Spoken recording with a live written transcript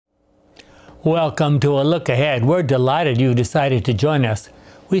Welcome to a look ahead. We're delighted you decided to join us.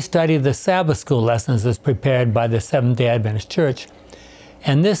 We study the Sabbath School lessons as prepared by the Seventh-day Adventist Church.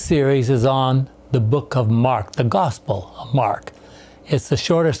 And this series is on the book of Mark, the Gospel of Mark. It's the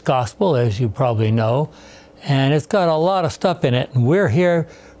shortest gospel, as you probably know, and it's got a lot of stuff in it. And we're here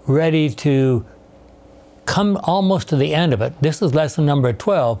ready to come almost to the end of it. This is lesson number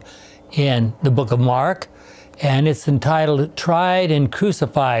 12 in the book of Mark, and it's entitled Tried and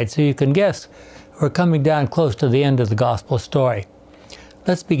Crucified. So you can guess we're coming down close to the end of the gospel story.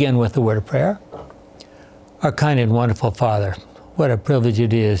 Let's begin with the word of prayer. Our kind and wonderful Father, what a privilege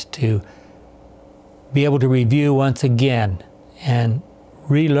it is to be able to review once again and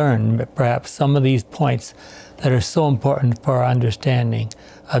relearn perhaps some of these points that are so important for our understanding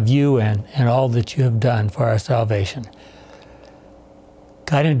of you and all that you have done for our salvation.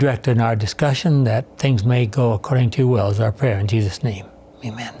 Guide and direct in our discussion that things may go according to your will is our prayer in Jesus' name.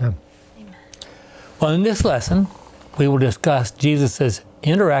 Amen. Amen. Well, in this lesson, we will discuss Jesus'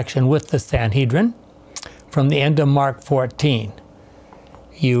 interaction with the Sanhedrin from the end of Mark 14.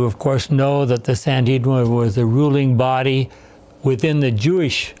 You, of course, know that the Sanhedrin was the ruling body within the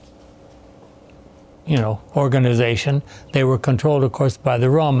Jewish, organization. They were controlled, of course, by the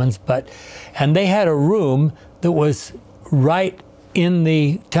Romans, and they had a room that was right in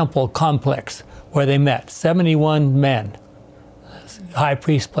the temple complex where they met, 71 men, high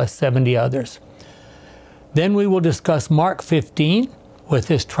priest plus 70 others. Then we will discuss Mark 15 with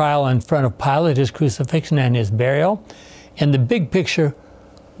his trial in front of Pilate, his crucifixion and his burial. In the big picture,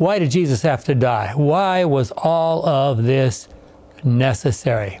 why did Jesus have to die? Why was all of this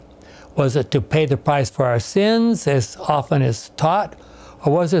necessary? Was it to pay the price for our sins, as often is taught,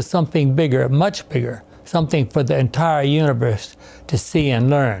 or was it something bigger, much bigger, something for the entire universe to see and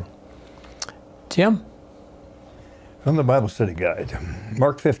learn? Jim? From the Bible Study Guide,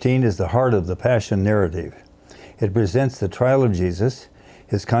 Mark 15 is the heart of the Passion narrative. It presents the trial of Jesus,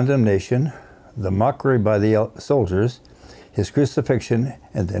 his condemnation, the mockery by the soldiers, his crucifixion,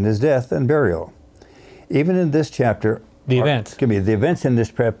 and then his death and burial. Even in this chapter, the events in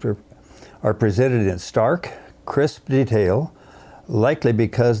this chapter are presented in stark, crisp detail, likely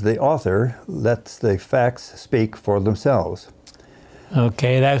because the author lets the facts speak for themselves.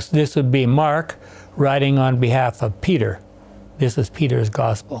 Okay, this would be Mark writing on behalf of Peter. This is Peter's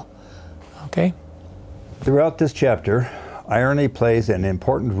gospel. Okay? Throughout this chapter, irony plays an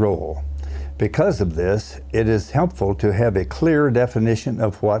important role. Because of this, it is helpful to have a clear definition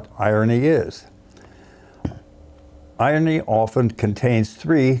of what irony is. Irony often contains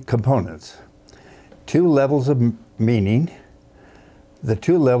three components. Two levels of meaning. The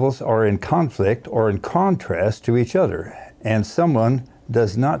two levels are in conflict or in contrast to each other, and someone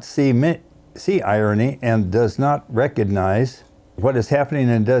does not see irony and does not recognize what is happening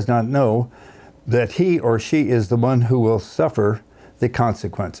and does not know that he or she is the one who will suffer the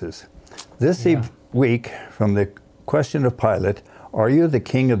consequences. This week, from the question of Pilate, "Are you the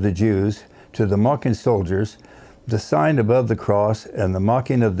king of the Jews?" to the mocking soldiers, the sign above the cross, and the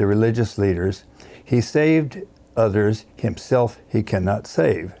mocking of the religious leaders, he saved others, himself he cannot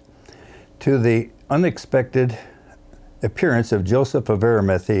save. To the unexpected appearance of Joseph of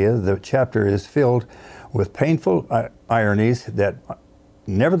Arimathea, the chapter is filled with painful ironies that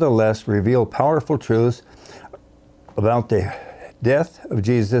nevertheless reveal powerful truths about the death of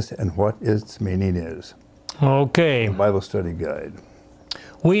Jesus and what its meaning is. Okay. The Bible Study Guide.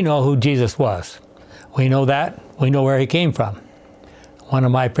 We know who Jesus was. We know that. We know where he came from. One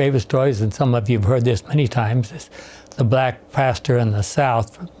of my favorite stories, and some of you have heard this many times, is the black pastor in the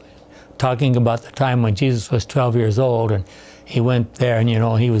South talking about the time when Jesus was 12 years old, and he went there, and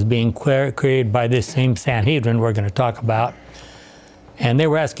he was being queried by this same Sanhedrin we're going to talk about. And they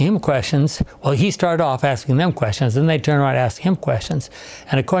were asking him questions. Well, he started off asking them questions, and they turned around and asked him questions.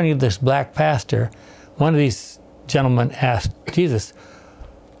 And according to this black pastor, one of these gentlemen asked Jesus,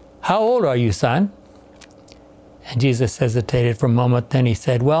 "How old are you, son?" And Jesus hesitated for a moment. Then he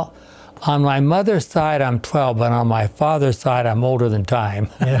said, "Well, on my mother's side, I'm 12, but on my father's side, I'm older than time."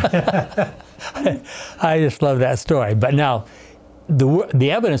 Yeah. I just love that story. But now,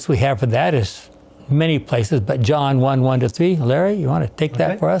 the evidence we have for that is many places, but John 1:1-3. Larry, you want to take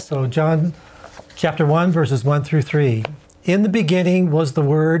that for us? So John chapter 1, verses 1 through 3. "In the beginning was the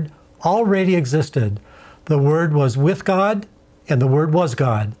Word, already existed. The Word was with God, and the Word was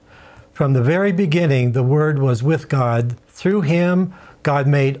God. From the very beginning, the Word was with God. Through him, God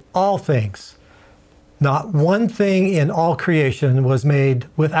made all things. Not one thing in all creation was made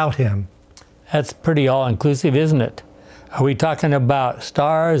without him." That's pretty all-inclusive, isn't it? Are we talking about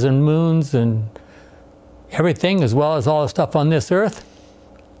stars and moons and everything as well as all the stuff on this earth?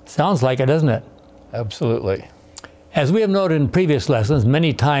 Sounds like it, doesn't it? Absolutely. As we have noted in previous lessons,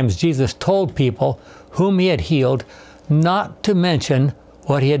 many times Jesus told people whom he had healed not to mention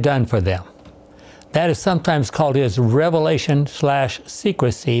what he had done for them. That is sometimes called his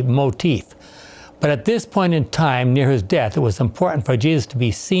revelation/secrecy motif. But at this point in time, near his death, it was important for Jesus to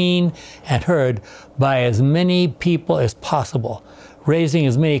be seen and heard by as many people as possible, raising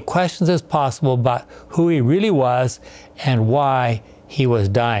as many questions as possible about who he really was and why he was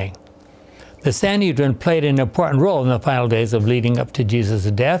dying. The Sanhedrin played an important role in the final days of leading up to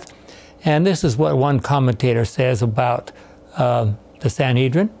Jesus' death, and this is what one commentator says about the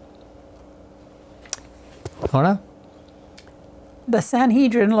Sanhedrin. Lorna? The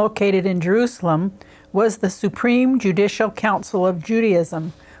Sanhedrin, located in Jerusalem, was the supreme judicial council of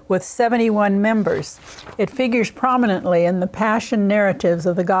Judaism, with 71 members. It figures prominently in the passion narratives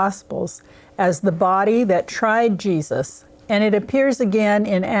of the Gospels as the body that tried Jesus, and it appears again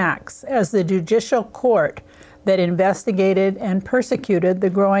in Acts as the judicial court that investigated and persecuted the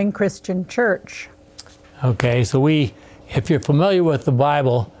growing Christian church. Okay, so if you're familiar with the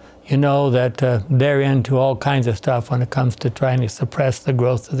Bible, you know that they're into all kinds of stuff when it comes to trying to suppress the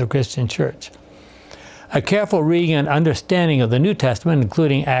growth of the Christian church. A careful reading and understanding of the New Testament,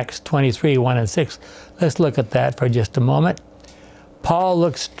 including Acts 23, 1 and 6, let's look at that for just a moment. Paul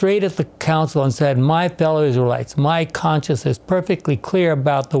looked straight at the council and said, "My fellow Israelites, my conscience is perfectly clear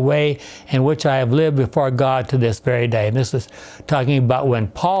about the way in which I have lived before God to this very day." And this is talking about when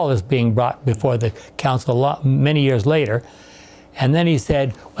Paul is being brought before the council many years later. And then he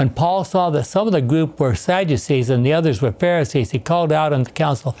said, when Paul saw that some of the group were Sadducees and the others were Pharisees, he called out in the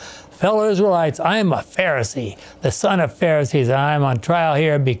council, "Fellow Israelites, I am a Pharisee, the son of Pharisees, and I am on trial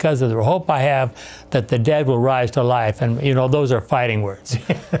here because of the hope I have that the dead will rise to life." And, you know, those are fighting words.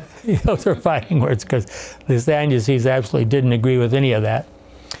 Those are fighting words because the Sadducees absolutely didn't agree with any of that.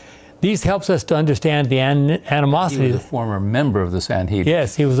 These helps us to understand the animosity. He was a former member of the Sanhedrin.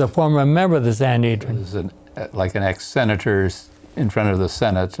 Yes, he was a former member of the Sanhedrin. He was like an ex-senator in front of the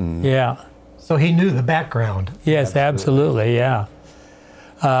Senate. And yeah. So he knew the background. Yes, absolutely, yeah.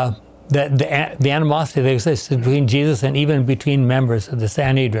 The animosity that existed between Jesus and even between members of the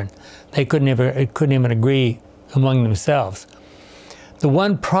Sanhedrin. They couldn't even agree among themselves. The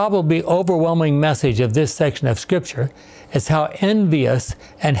one probably overwhelming message of this section of Scripture is how envious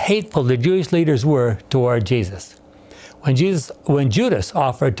and hateful the Jewish leaders were toward Jesus. When Judas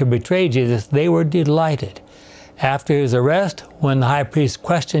offered to betray Jesus, they were delighted. After his arrest, when the high priest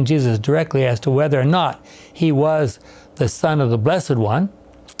questioned Jesus directly as to whether or not he was the Son of the Blessed One,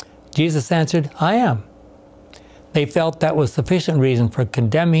 Jesus answered, "I am." They felt that was sufficient reason for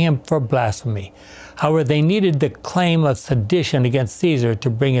condemning him for blasphemy. However, they needed the claim of sedition against Caesar to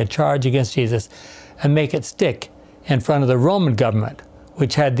bring a charge against Jesus and make it stick in front of the Roman government,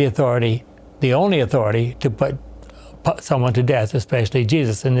 which had the authority, the only authority, to put someone to death, especially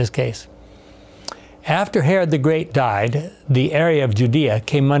Jesus in this case. After Herod the Great died, the area of Judea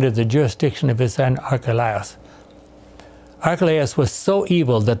came under the jurisdiction of his son Archelaus. Archelaus was so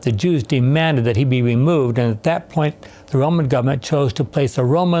evil that the Jews demanded that he be removed, and at that point the Roman government chose to place a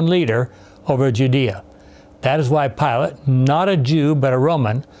Roman leader over Judea. That is why Pilate, not a Jew but a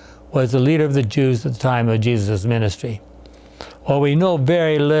Roman, was the leader of the Jews at the time of Jesus' ministry. While we know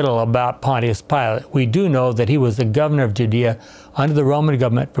very little about Pontius Pilate, we do know that he was the governor of Judea under the Roman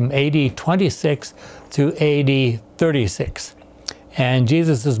government from AD 26 to AD 36. And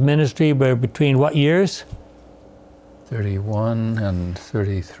Jesus' ministry were between what years? 31 and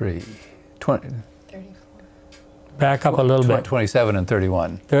 33. 34. Back up a little bit. 27 and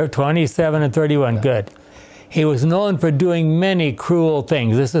 31. 27 and 31, yeah. Good. He was known for doing many cruel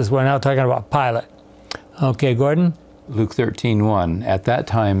things. We're now talking about Pilate. Okay, Gordon? Luke 13:1. At that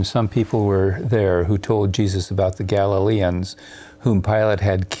time, some people were there who told Jesus about the Galileans whom Pilate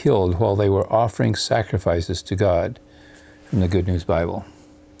had killed while they were offering sacrifices to God. From the Good News Bible.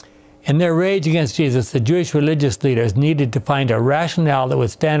 In their rage against Jesus, the Jewish religious leaders needed to find a rationale that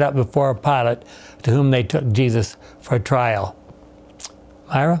would stand up before Pilate, to whom they took Jesus for trial.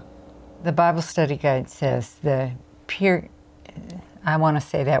 Myra? The Bible Study Guide says I want to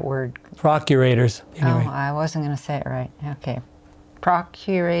say that word. Procurators. Anyway. Oh, I wasn't going to say it right. Okay.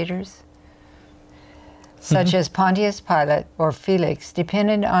 Procurators, such as Pontius Pilate or Felix,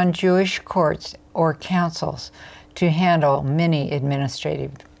 depended on Jewish courts or councils to handle many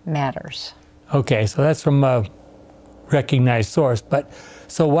administrative matters. Okay, so that's from a recognized source. But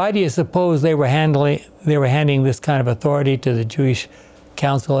so why do you suppose they were handing this kind of authority to the Jewish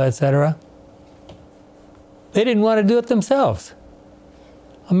council, etc.? They didn't want to do it themselves.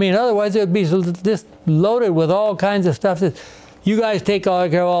 I mean, otherwise it would be just loaded with all kinds of stuff. You guys take care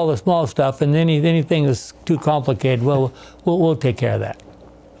of all the small stuff, and anything that's too complicated, well, we'll take care of that.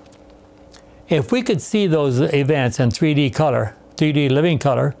 If we could see those events in 3D color, 3D living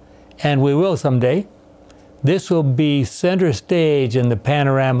color, and we will someday, this will be center stage in the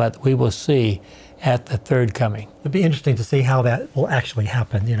panorama that we will see at the third coming. It'd be interesting to see how that will actually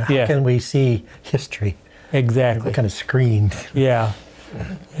happen. You know, how can we see history? Exactly. What kind of screen? Yeah.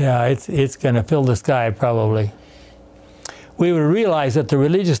 Yeah, it's going to fill the sky probably. We would realize that the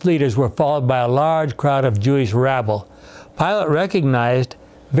religious leaders were followed by a large crowd of Jewish rabble. Pilate recognized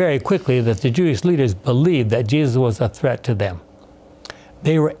very quickly that the Jewish leaders believed that Jesus was a threat to them.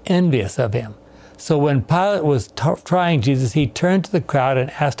 They were envious of him. So when Pilate was trying Jesus, he turned to the crowd and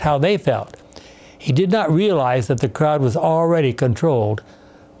asked how they felt. He did not realize that the crowd was already controlled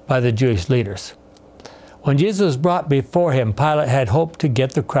by the Jewish leaders. When Jesus was brought before him, Pilate had hoped to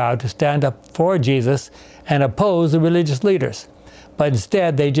get the crowd to stand up for Jesus and oppose the religious leaders. But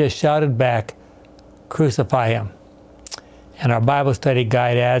instead, they just shouted back, "Crucify him." And our Bible study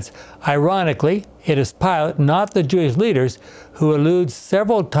guide adds, ironically, it is Pilate, not the Jewish leaders, who alludes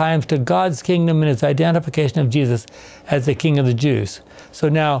several times to God's kingdom in his identification of Jesus as the King of the Jews. So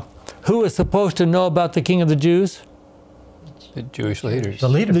now, who is supposed to know about the King of the Jews? The Jewish leaders. The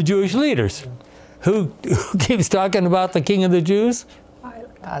leaders. The Jewish leaders. Who keeps talking about the King of the Jews?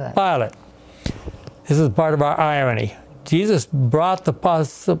 Pilate. This is part of our irony. Jesus brought the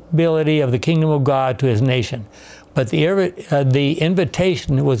possibility of the kingdom of God to his nation, but the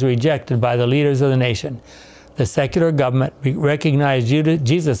invitation was rejected by the leaders of the nation. The secular government recognized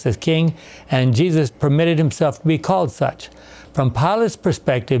Jesus as king, and Jesus permitted himself to be called such. From Pilate's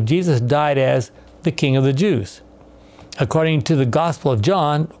perspective, Jesus died as the King of the Jews. According to the Gospel of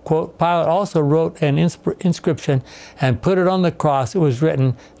John, quote, Pilate also wrote an inscription and put it on the cross. It was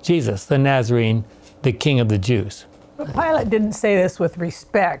written, Jesus, the Nazarene, the King of the Jews. But Pilate didn't say this with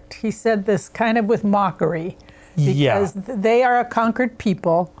respect. He said this kind of with mockery. Because they are a conquered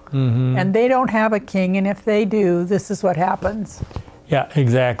people, and they don't have a king, and if they do, this is what happens. Yeah,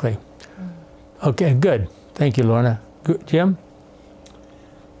 exactly. Okay, good. Thank you, Lorna. Good. Jim?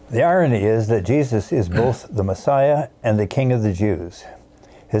 The irony is that Jesus is both the Messiah and the King of the Jews.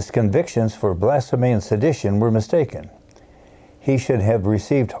 His convictions for blasphemy and sedition were mistaken. He should have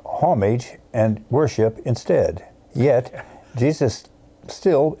received homage and worship instead. Yet, Jesus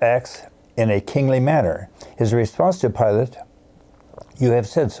still acts in a kingly manner. His response to Pilate, "You have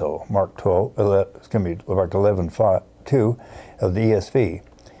said so," Mark 11:2 of the ESV,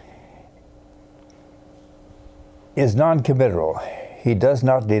 is non-committal. He does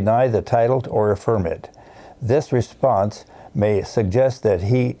not deny the title or affirm it. This response may suggest that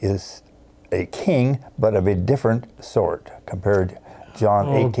he is a king, but of a different sort, compared John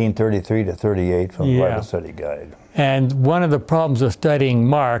 18:33 to 38 from the Bible Study Guide. And one of the problems of studying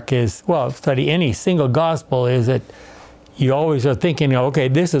Mark is, well, study any single gospel, is that you always are thinking, okay,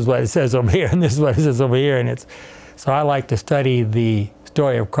 this is what it says over here, and this is what it says over here, and so I like to study the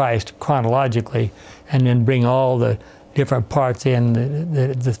story of Christ chronologically, and then bring all the different parts in.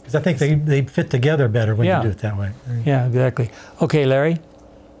 Because I think they fit together better when you do it that way. Yeah, exactly. Okay, Larry?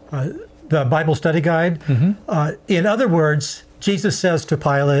 The Bible Study Guide. In other words, Jesus says to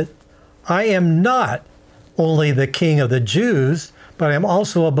Pilate, "I am not only the King of the Jews, but I am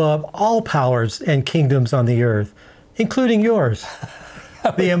also above all powers and kingdoms on the earth, including yours."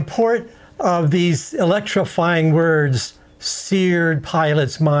 The import of these electrifying words seared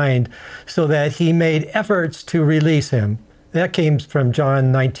Pilate's mind so that he made efforts to release him. That came from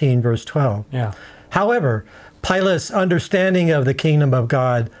John 19, verse 12. Yeah. However, Pilate's understanding of the kingdom of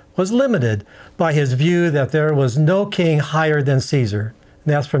God was limited by his view that there was no king higher than Caesar.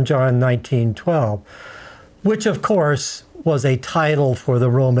 And that's from John 19:12, which of course was a title for the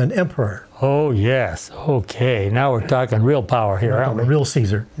Roman emperor. Oh, yes. Okay, now we're talking real power here, aren't we? The real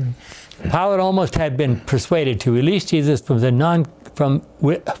Caesar. Pilate almost had been persuaded to release Jesus from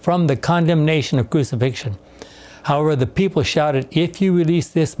the condemnation of crucifixion. However, the people shouted, "If you release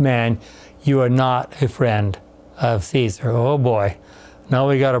this man, you are not a friend of Caesar." Oh boy, now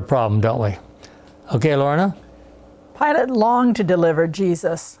we got a problem, don't we? Okay, Lorna? Pilate longed to deliver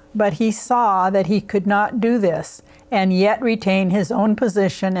Jesus, but he saw that he could not do this and yet retain his own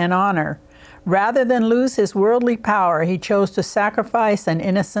position and honor. Rather than lose his worldly power, he chose to sacrifice an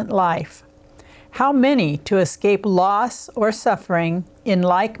innocent life. How many, to escape loss or suffering, in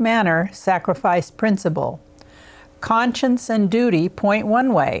like manner sacrifice principle? Conscience and duty point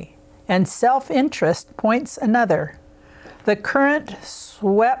one way, and self-interest points another. The current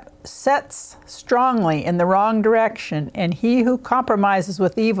sets strongly in the wrong direction, and he who compromises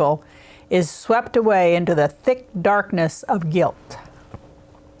with evil is swept away into the thick darkness of guilt.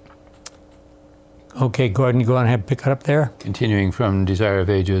 Okay, Gordon, you go on ahead and pick it up there. Continuing from Desire of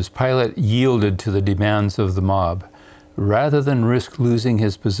Ages, Pilate yielded to the demands of the mob. Rather than risk losing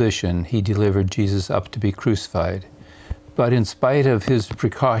his position, he delivered Jesus up to be crucified. But in spite of his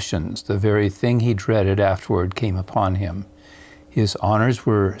precautions, the very thing he dreaded afterward came upon him. His honors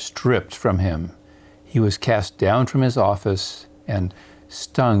were stripped from him. He was cast down from his office, and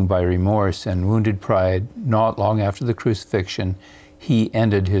stung by remorse and wounded pride, not long after the crucifixion, he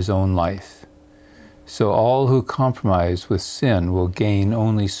ended his own life. So all who compromise with sin will gain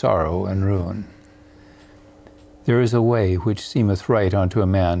only sorrow and ruin. There is a way which seemeth right unto a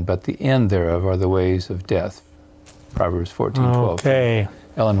man, but the end thereof are the ways of death. Proverbs 14:12. Okay.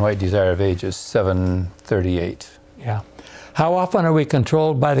 Ellen White, Desire of Ages, 738. Yeah. How often are we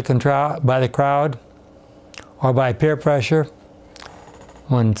controlled by the crowd or by peer pressure?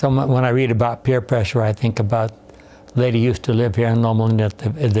 When I read about peer pressure, I think about a lady who used to live here in Loma Linda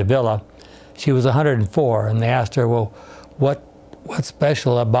at the villa. She was 104, and they asked her, well, what's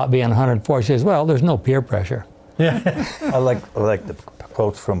special about being 104? She says, well, there's no peer pressure. Yeah. I like the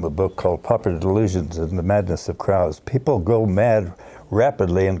quotes from a book called Popular Delusions and the Madness of Crowds. People go mad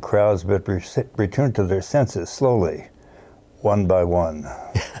rapidly in crowds, but return to their senses slowly, one by one.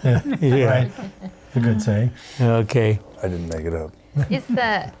 Yeah. Right. A good saying. Okay. I didn't make it up. Is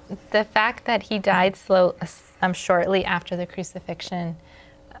the fact that he died shortly after the crucifixion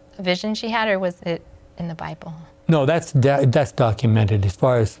a vision she had, or was it in the Bible? No, that's documented as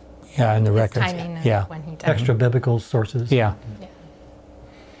far as, in the records. Timing of Yeah. when he died. Extra biblical sources. Yeah.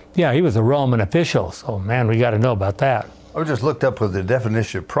 Yeah, he was a Roman official, so man, we got to know about that. I just looked up with the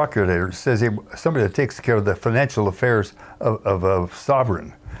definition of procurator. It says somebody that takes care of the financial affairs of a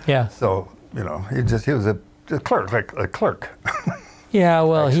sovereign. Yeah. So, you know, he was a clerk, like a clerk. Yeah,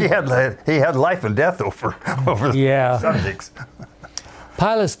 well, he had life and death over Yeah. subjects.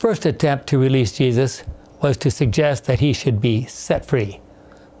 Pilate's first attempt to release Jesus was to suggest that he should be set free.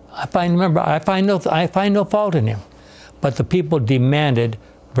 I find no fault in him, but the people demanded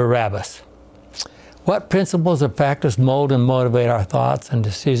Barabbas. What principles or factors mold and motivate our thoughts and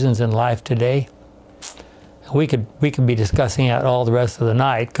decisions in life today? We could be discussing that all the rest of the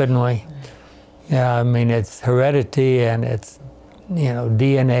night, couldn't we? Yeah, I mean, it's heredity and it's,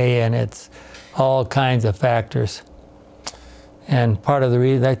 DNA and it's all kinds of factors. And part of the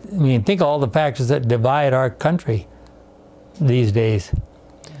reason, think of all the factors that divide our country these days.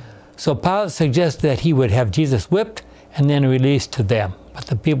 So Pilate suggested that he would have Jesus whipped and then released to them. But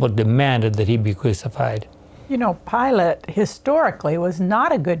the people demanded that he be crucified. Pilate historically was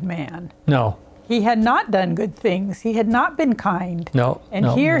not a good man. No. He had not done good things. He had not been kind. No. And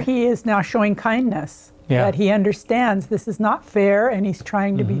here he is now showing kindness. Yeah. That he understands this is not fair, and he's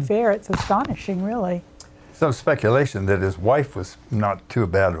trying to be fair. It's astonishing, really. Some speculation that his wife was not too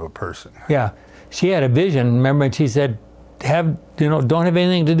bad of a person. Yeah. She had a vision, remember, and she said, don't have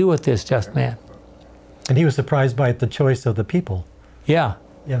anything to do with this, just man. And he was surprised by the choice of the people. Yeah.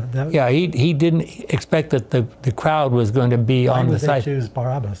 Yeah. He didn't expect that the crowd was going to be on the side. Choose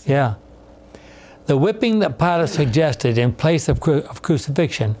Barabbas. Yeah. The whipping that Pilate suggested in place of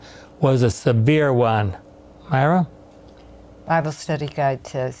crucifixion was a severe one. Myra? Bible Study Guide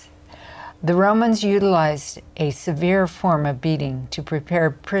says, the Romans utilized a severe form of beating to prepare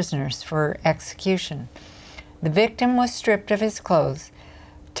prisoners for execution. The victim was stripped of his clothes,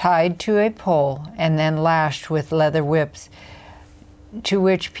 tied to a pole, and then lashed with leather whips, to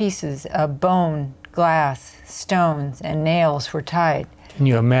which pieces of bone, glass, stones, and nails were tied. Can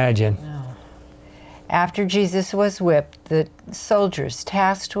you imagine? No. After Jesus was whipped, the soldiers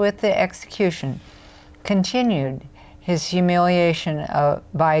tasked with the execution continued his humiliation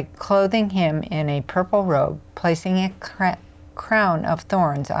by clothing him in a purple robe, placing a crown of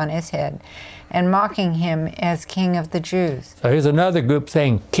thorns on his head, and mocking him as King of the Jews. So here's another group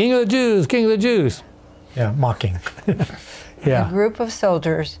saying, King of the Jews, King of the Jews. Yeah, mocking. Yeah. A group of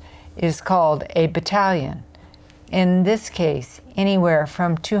soldiers is called a battalion. In this case, anywhere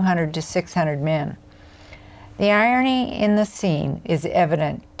from 200 to 600 men. The irony in the scene is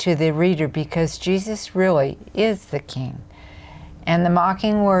evident to the reader because Jesus really is the king, and the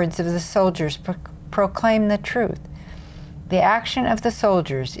mocking words of the soldiers proclaim the truth. The action of the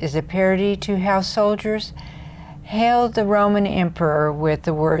soldiers is a parody to how soldiers hailed the Roman emperor with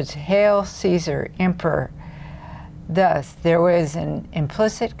the words, "Hail Caesar, Emperor." Thus, there was an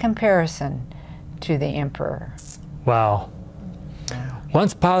implicit comparison to the emperor. Wow.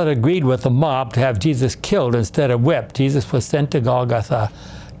 Once Pilate agreed with the mob to have Jesus killed instead of whipped, Jesus was sent to Golgotha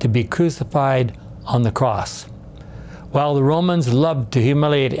to be crucified on the cross. While the Romans loved to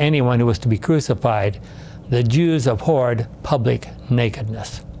humiliate anyone who was to be crucified, the Jews abhorred public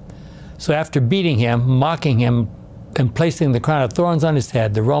nakedness. So after beating him, mocking him, and placing the crown of thorns on his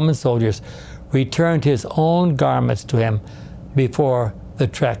head, the Roman soldiers returned his own garments to him before the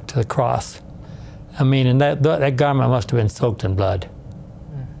trek to the cross. I mean, and that garment must have been soaked in blood.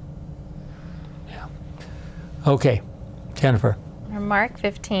 Yeah. Okay, Jennifer. Mark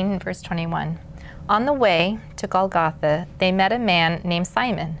 15, verse 21. On the way to Golgotha, they met a man named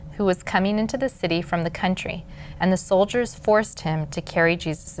Simon, who was coming into the city from the country, and the soldiers forced him to carry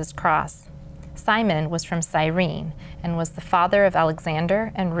Jesus' cross. Simon was from Cyrene and was the father of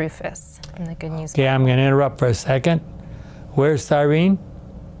Alexander and Rufus. From the Good News. Okay, I'm going to interrupt for a second. Where's Cyrene?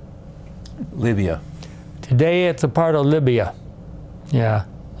 Libya. Today it's a part of Libya. Yeah,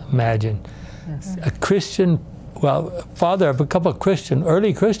 imagine. A Christian, well, father of a couple of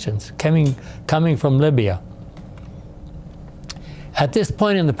early Christians coming from Libya. At this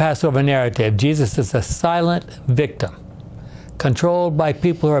point in the Passover narrative, Jesus is a silent victim, controlled by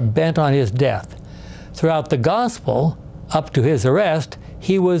people who are bent on his death. Throughout the gospel, up to his arrest,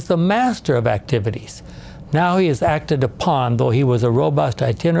 he was the master of activities. Now he is acted upon, though he was a robust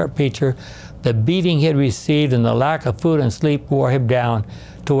itinerant preacher. The beating he had received and the lack of food and sleep wore him down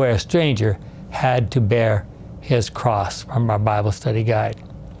to where a stranger had to bear his cross, from our Bible study guide.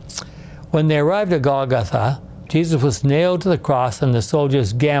 When they arrived at Golgotha, Jesus was nailed to the cross and the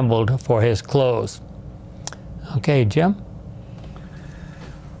soldiers gambled for his clothes. Okay, Jim?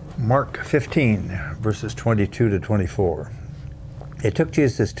 Mark 15, verses 22 to 24. They took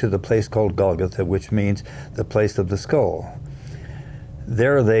Jesus to the place called Golgotha, which means the place of the skull.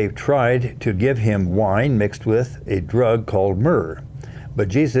 There they tried to give him wine mixed with a drug called myrrh, but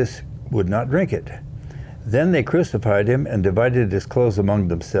Jesus would not drink it. Then they crucified him and divided his clothes among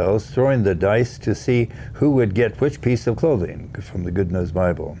themselves, throwing the dice to see who would get which piece of clothing, from the Good News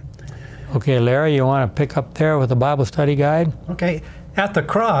Bible. Okay, Larry, you want to pick up there with the Bible study guide? Okay. At the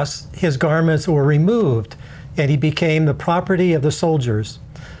cross, his garments were removed, and he became the property of the soldiers,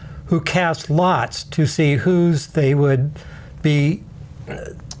 who cast lots to see whose they would be,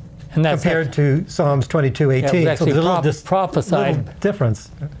 and that's compared to Psalms 22:18. Yeah, so there's a little prophesied. Little difference.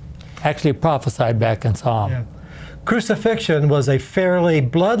 Actually prophesied back in Psalm. Yeah. Crucifixion was a fairly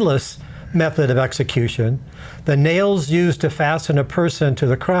bloodless method of execution. The nails used to fasten a person to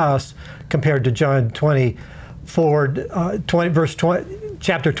the cross, compared to John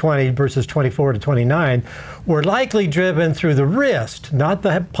chapter 20, verses 24 to 29, were likely driven through the wrist, not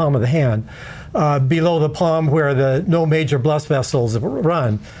the palm of the hand, below the palm where no major blood vessels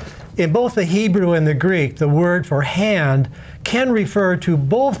run. In both the Hebrew and the Greek, the word for hand can refer to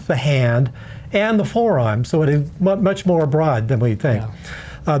both the hand and the forearm, so it is much more broad than we think.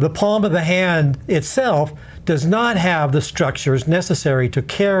 Yeah. The palm of the hand itself does not have the structures necessary to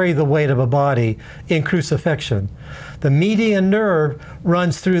carry the weight of a body in crucifixion. The median nerve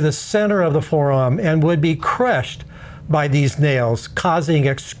runs through the center of the forearm and would be crushed by these nails, causing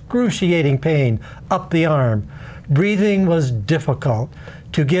excruciating pain up the arm. Breathing was difficult.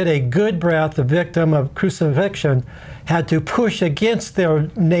 To get a good breath, the victim of crucifixion had to push against their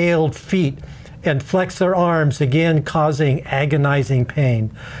nailed feet and flex their arms, again causing agonizing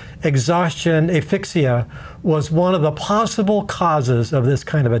pain. Exhaustion, asphyxia, was one of the possible causes of this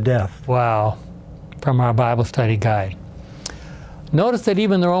kind of a death. Wow, from our Bible study guide. Notice that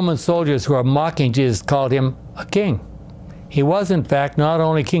even the Roman soldiers who are mocking Jesus called him a king. He was, in fact, not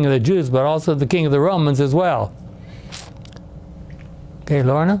only king of the Jews, but also the king of the Romans as well. Okay,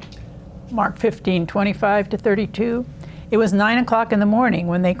 Lorna? Mark 15, 25 to 32. It was 9 o'clock in the morning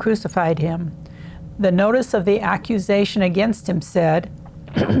when they crucified him. The notice of the accusation against him said,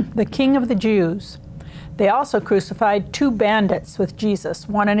 the King of the Jews. They also crucified 2 bandits with Jesus,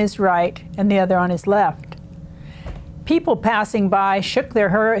 one on his right and the other on his left. People passing by shook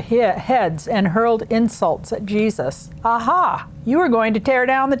their heads and hurled insults at Jesus. Aha! You are going to tear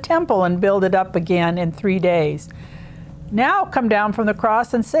down the temple and build it up again in 3 days. Now come down from the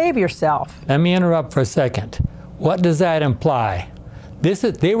cross and save yourself. Let me interrupt for a second. What does that imply?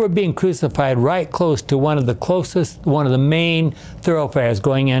 They were being crucified right close to one of the main thoroughfares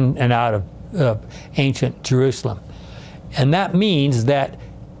going in and out of ancient Jerusalem. And that means that,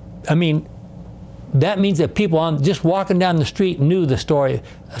 that means that people just walking down the street knew the story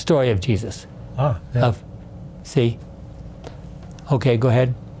of Jesus. Ah, yeah. See? Okay, go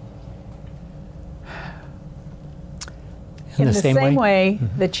ahead. In the same way,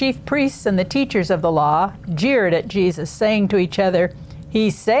 the chief priests and the teachers of the law jeered at Jesus, saying to each other, he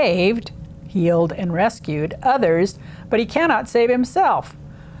saved, healed, and rescued others, but he cannot save himself.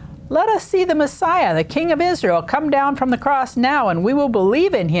 "Let us see the Messiah, the King of Israel, come down from the cross now, and we will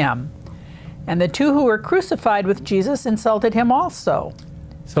believe in him." And the two who were crucified with Jesus insulted him also.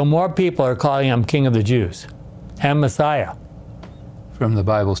 So more people are calling him King of the Jews and Messiah. From the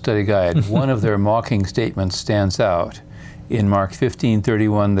Bible Study Guide, one of their mocking statements stands out. In Mark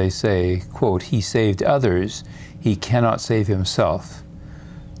 15:31, they say, quote, "He saved others, he cannot save himself."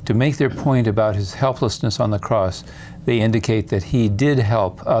 To make their point about his helplessness on the cross, they indicate that he did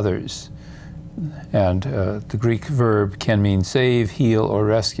help others. And the Greek verb can mean save, heal, or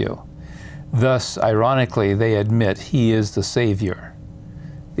rescue. Thus, ironically, they admit he is the Savior.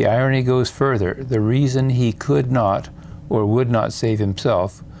 The irony goes further. The reason he could not or would not save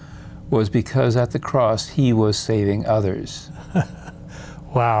himself was because at the cross he was saving others.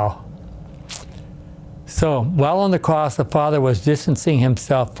 Wow. So, while on the cross, the Father was distancing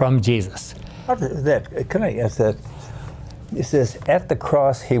himself from Jesus. How does that, can I ask that? It says, at the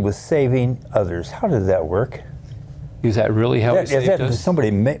cross he was saving others. How does that work? Is that really how he saved us?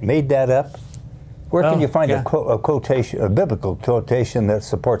 Somebody made that up? Where can you find yeah. a quotation, a biblical quotation that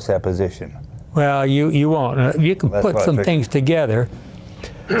supports that position? Well, you won't. You can That's put what I some figured. things together.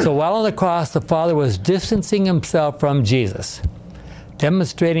 So while on the cross, the Father was distancing himself from Jesus,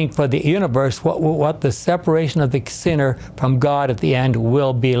 demonstrating for the universe what the separation of the sinner from God at the end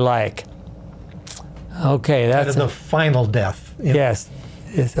will be like. Okay, That that's is the final death. yes.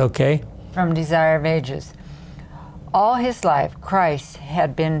 It's okay. From Desire of Ages. All his life, Christ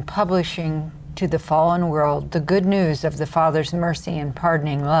had been publishing to the fallen world the good news of the Father's mercy and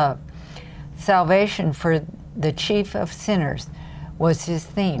pardoning love. Salvation for the chief of sinners was his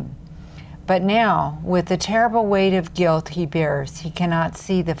theme. But now, with the terrible weight of guilt he bears, he cannot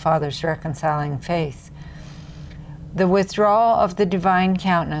see the Father's reconciling face. The withdrawal of the divine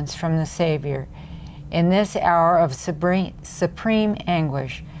countenance from the Savior in this hour of supreme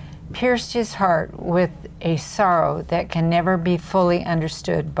anguish pierced his heart with a sorrow that can never be fully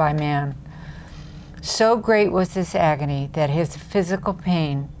understood by man. So great was this agony that his physical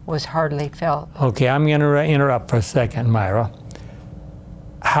pain was hardly felt. Okay, I'm going to interrupt for a second, Myra.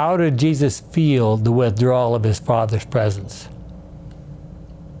 How did Jesus feel the withdrawal of his Father's presence?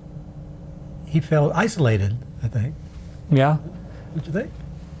 He felt isolated, I think. Yeah? What do you think?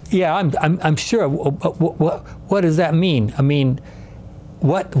 Yeah, I'm sure. What does that mean? I mean,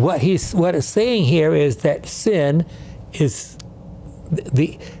 what it's saying here is that sin is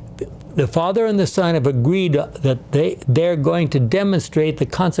the Father and the Son have agreed that they're going to demonstrate the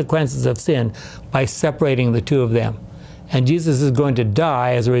consequences of sin by separating the two of them. And Jesus is going to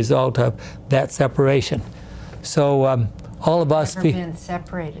die as a result of that separation. So all of us... They've never been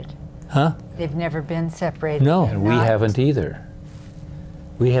separated. Huh? They've never been separated. No. And we haven't either.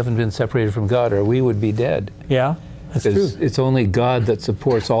 We haven't been separated from God, or we would be dead. Yeah, that's true. It's only God that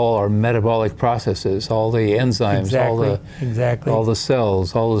supports all our metabolic processes, all the enzymes, all the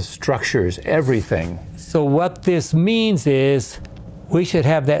cells, all the structures, everything. So what this means is we should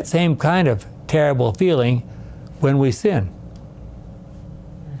have that same kind of terrible feeling when we sin.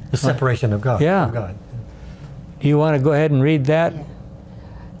 The separation of God. Yeah. From God. Do you want to go ahead and read that?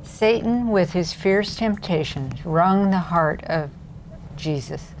 Satan, with his fierce temptations, wrung the heart of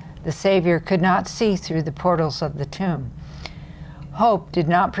Jesus. The Savior could not see through the portals of the tomb. Hope did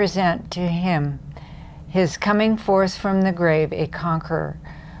not present to him his coming forth from the grave a conqueror,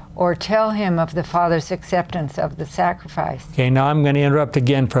 or tell him of the Father's acceptance of the sacrifice. Okay, now I'm going to interrupt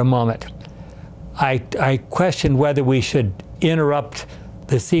again for a moment. I question whether we should interrupt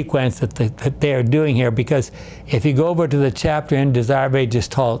the sequence that they are doing here, because if you go over to the chapter in Desire of Ages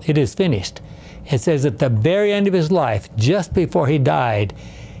called "It is Finished," it says at the very end of his life, just before he died,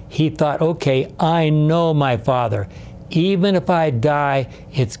 he thought, okay, I know my Father. Even if I die,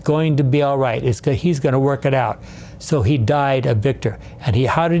 it's going to be all right. He's going to work it out. So he died a victor. And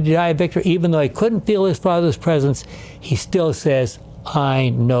how did he die a victor? Even though he couldn't feel his Father's presence, he still says, I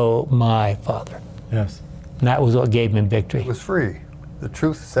know my Father. Yes. And that was what gave him victory. He was free. The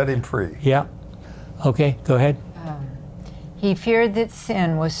truth set him free. Yeah. Okay, go ahead. He feared that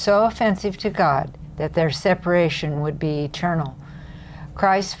sin was so offensive to God that their separation would be eternal.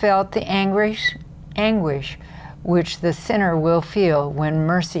 Christ felt the anguish which the sinner will feel when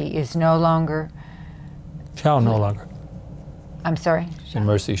mercy is no longer... Shall no longer. I'm sorry? And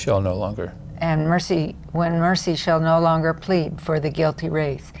mercy shall no longer. And when mercy shall no longer plead for the guilty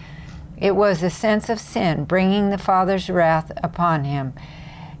race. It was a sense of sin bringing the Father's wrath upon him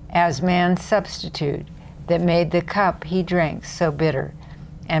as man's substitute that made the cup he drank so bitter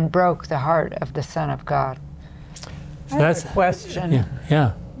and broke the heart of the Son of God. So That's a question.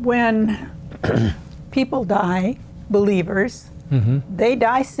 Yeah. When people die, believers, they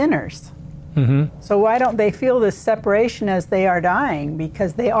die sinners. So why don't they feel this separation as they are dying?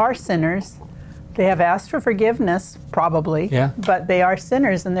 Because they are sinners. They have asked for forgiveness, probably, but they are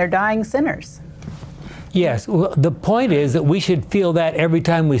sinners and they're dying sinners. Yes, well, the point is that we should feel that every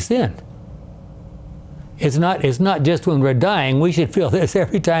time we sin. It's not just when we're dying. We should feel this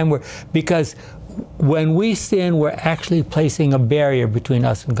every time because when we sin, we're actually placing a barrier between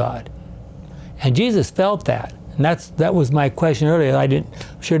us and God. And Jesus felt that. And that was my question earlier. I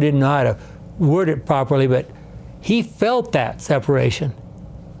sure didn't know how to word it properly, but he felt that separation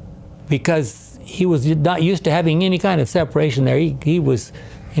because he was not used to having any kind of separation there. He was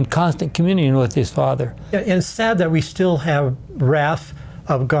in constant communion with his Father. Yeah, and it's sad that we still have wrath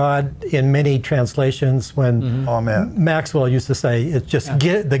of God in many translations when Maxwell used to say it's just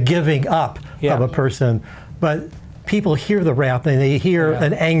the giving up of a person. But people hear the wrath and they hear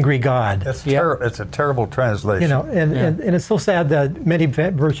an angry God. It's a terrible translation. You know, and it's so sad that many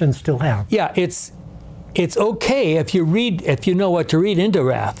versions still have. Yeah, it's okay if you know what to read into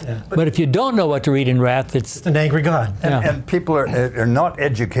wrath. But if you don't know what to read in wrath, it's an angry God. And people are not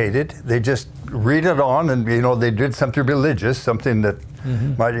educated. They just read it on, and they did something religious, something that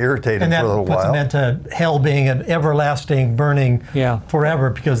might irritate them for a little while. And that puts them into hell being an everlasting, burning forever,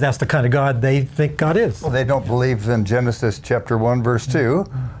 because that's the kind of God they think God is. Well, they don't believe in Genesis chapter 1, verse 2,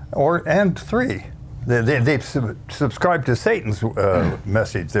 and 3. They subscribe to Satan's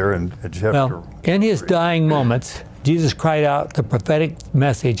message there in chapter. Well, in his dying moments, Jesus cried out the prophetic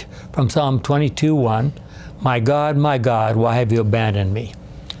message from Psalm 22:1, my God, why have you abandoned me?"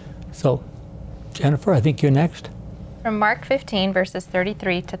 So, Jennifer, I think you're next. From Mark 15, verses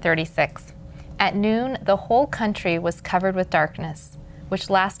 33 to 36. At noon, the whole country was covered with darkness,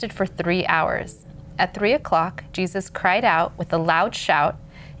 which lasted for 3 hours. At 3 o'clock, Jesus cried out with a loud shout,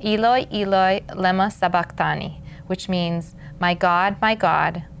 Eloi, Eloi, lema sabachthani, which means, my God,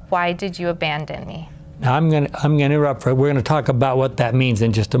 why did you abandon me? Now I'm going to interrupt. We're going to talk about what that means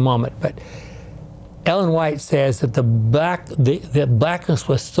in just a moment. But Ellen White says that the blackness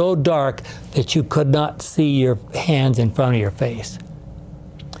was so dark that you could not see your hands in front of your face.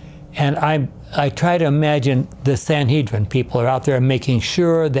 And I try to imagine the Sanhedrin people are out there making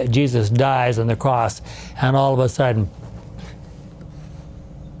sure that Jesus dies on the cross, and all of a sudden.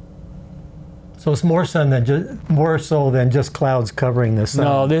 So it's more so than just clouds covering the sun.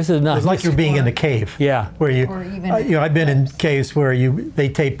 No, this is not. It's like you're being in a cave. Yeah. Where I've been in caves where they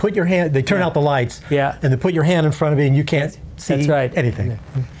turn out the lights. Yeah. And they put your hand in front of you and you can't see anything.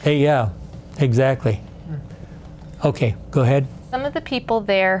 Hey, yeah, exactly. Okay, go ahead. Some of the people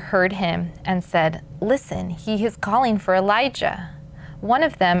there heard him and said, "Listen, he is calling for Elijah." One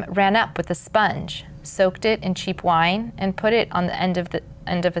of them ran up with a sponge, soaked it in cheap wine, and put it on the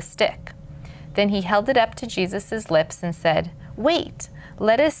end of a stick. Then he held it up to Jesus' lips and said, "Wait,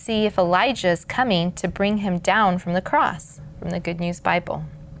 let us see if Elijah is coming to bring him down from the cross," from the Good News Bible.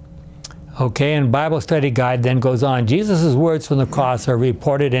 Okay, and Bible Study Guide then goes on. Jesus' words from the cross are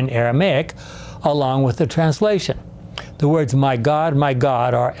reported in Aramaic along with the translation. The words, my God,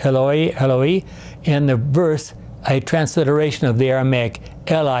 are Eloi, Eloi. In the verse, a transliteration of the Aramaic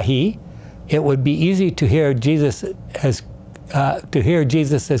Elahi. It would be easy to hear Jesus as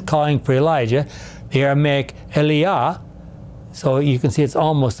calling for Elijah. The Aramaic Eliah, so you can see it's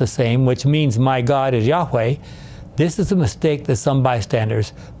almost the same, which means my God is Yahweh. This is a mistake that some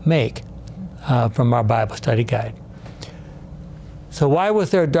bystanders make from our Bible Study Guide. So why was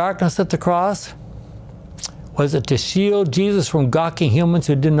there darkness at the cross? Was it to shield Jesus from gawking humans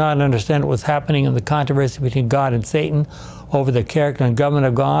who did not understand what was happening in the controversy between God and Satan over the character and government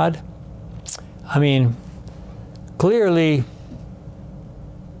of God? I mean, clearly,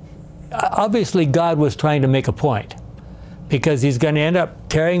 obviously God was trying to make a point, because he's going to end up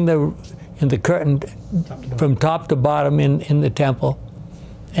tearing the curtain from top to bottom in the temple.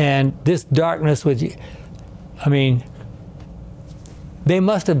 And this darkness was, I mean, they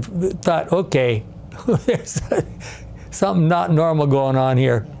must have thought, okay, there's something not normal going on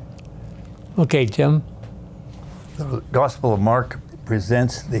here. Okay, Jim. The Gospel of Mark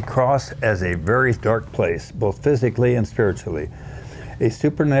presents the cross as a very dark place, both physically and spiritually. A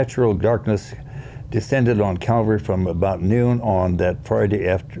supernatural darkness descended on Calvary from about noon on that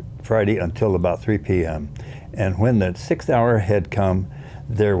Friday until about 3 p.m. And when the 6th hour had come,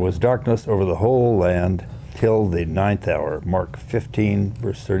 there was darkness over the whole land till the 9th hour. Mark 15,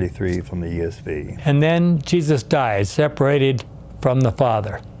 verse 33 from the ESV. And then Jesus died, separated from the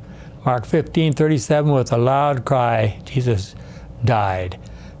Father. Mark 15:37, with a loud cry, Jesus died.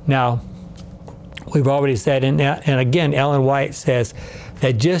 Now, we've already said, and again, Ellen White says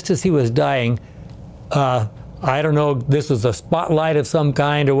that just as he was dying, I don't know, this was a spotlight of some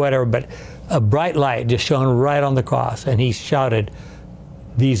kind or whatever, but a bright light just shone right on the cross, and he shouted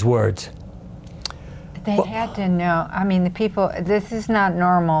these words. They had to know. I mean, the people, this is not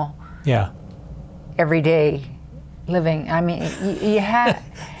normal. Yeah. Everyday living. I mean, you have,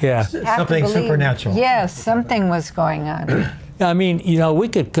 Yeah. Something supernatural. Yes, something was going on. I mean, you know, we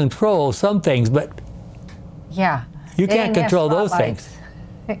could control some things, but Yeah. you They can't didn't have control those spotlights.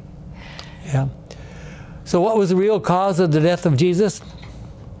 things. Yeah. So what was the real cause of the death of Jesus?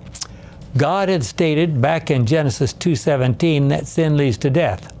 God had stated back in Genesis 2:17 that sin leads to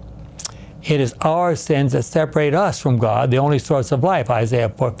death. It is our sins that separate us from God, the only source of life, Isaiah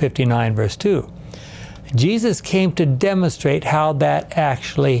 59 verse 2. Jesus came to demonstrate how that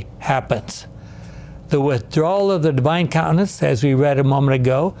actually happens. The withdrawal of the divine countenance, as we read a moment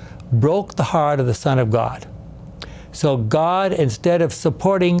ago, broke the heart of the Son of God. So God, instead of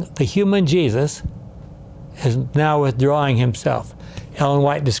supporting the human Jesus, is now withdrawing himself. Ellen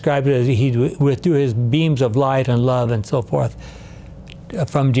White described it as he withdrew his beams of light and love and so forth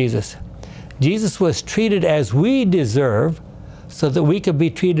from Jesus. Jesus was treated as we deserve so that we could be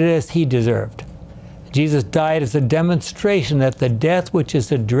treated as he deserved. Jesus died as a demonstration that the death which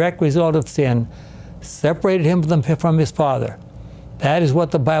is a direct result of sin separated him from his Father. That is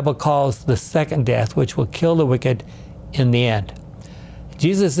what the Bible calls the second death, which will kill the wicked in the end.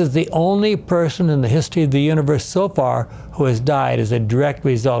 Jesus is the only person in the history of the universe so far who has died as a direct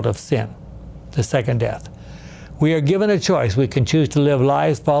result of sin, the second death. We are given a choice. We can choose to live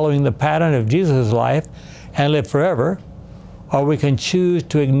lives following the pattern of Jesus' life and live forever, or we can choose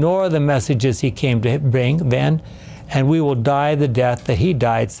to ignore the messages he came to bring then, and we will die the death that he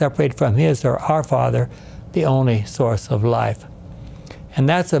died, separated from his or our Father, the only source of life. And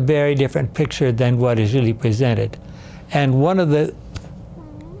that's a very different picture than what is really presented. And one of the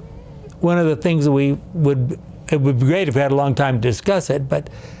things that it would be great if we had a long time to discuss it, but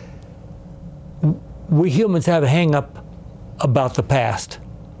we humans have a hang-up about the past.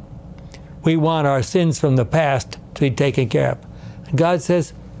 We want our sins from the past to be taken care of. And God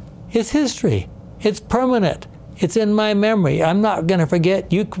says, it's history. It's permanent. It's in my memory. I'm not going to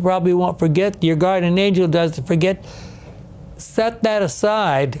forget. You probably won't forget. Your guardian angel doesn't forget. Set that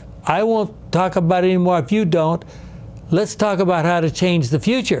aside. I won't talk about it anymore if you don't. Let's talk about how to change the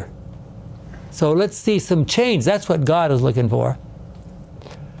future. So let's see some change. That's what God is looking for.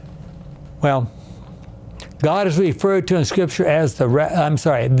 Well, God is referred to in Scripture as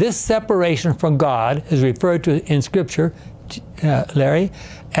this separation from God is referred to in Scripture, Larry,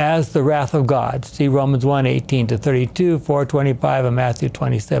 as the wrath of God. See Romans 1:18-32, 4:25, and Matthew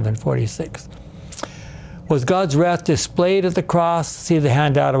 27:46. Was God's wrath displayed at the cross? See the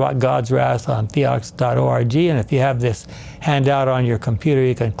handout about God's wrath on theox.org, and if you have this handout on your computer,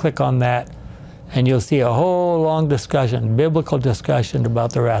 you can click on that, and you'll see a whole long discussion, biblical discussion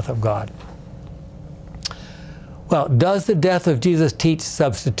about the wrath of God. Well, does the death of Jesus teach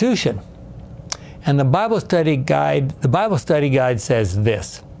substitution? And the Bible study guide says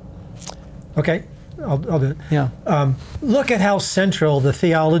this. Okay, I'll do it. Yeah. Look at how central the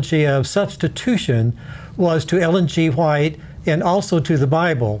theology of substitution was to Ellen G. White and also to the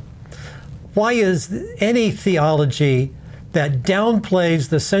Bible. Why is any theology that downplays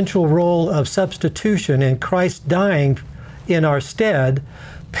the central role of substitution in Christ dying in our stead,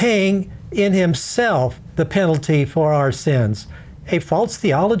 paying in himself the penalty for our sins, a false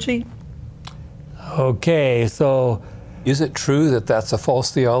theology? Okay, so Is it true that that's a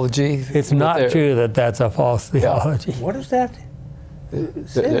false theology? it's not true that that's a false theology. What is that?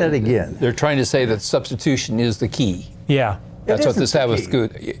 Say that again. They're trying to say that substitution is the key. Yeah. That's what the Sabbath School.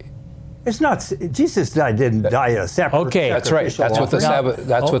 It's not. Jesus didn't die a separate. Okay. That's right. That's what the Sabbath.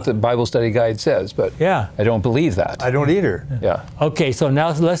 That's what the Bible study guide says. But Yeah. I don't believe that. I don't either. Yeah. Okay, so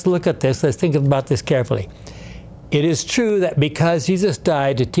now let's look at this. Let's think about this carefully. It is true that because Jesus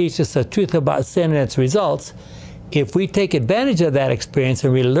died to teach us the truth about sin and its results, if we take advantage of that experience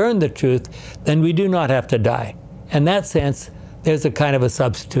and we learn the truth, then we do not have to die. In that sense, there's a kind of a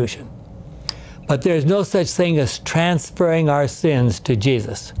substitution. But there's no such thing as transferring our sins to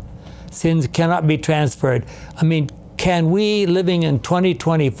Jesus. Sins cannot be transferred. I mean, can we, living in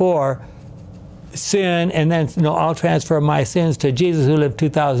 2024, sin and then, I'll transfer my sins to Jesus who lived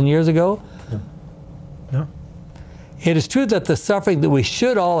 2,000 years ago? No. It is true that the suffering that we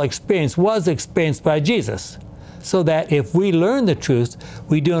should all experience was experienced by Jesus, so that if we learn the truth,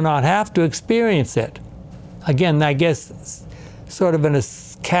 we do not have to experience it. Again, I guess sort of in a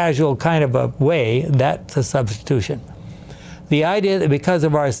casual kind of a way, that's a substitution. The idea that because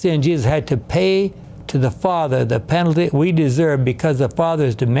of our sin, Jesus had to pay to the Father the penalty we deserve because the Father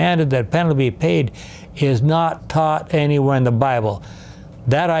has demanded that penalty be paid is not taught anywhere in the Bible.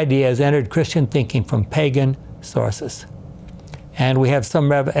 That idea has entered Christian thinking from pagan sources. And we have some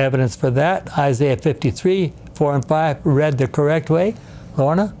evidence for that. Isaiah 53, 4 and 5, read the correct way.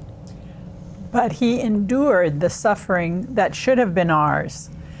 Lorna? But he endured the suffering that should have been ours,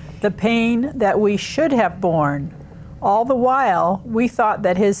 the pain that we should have borne. All the while, we thought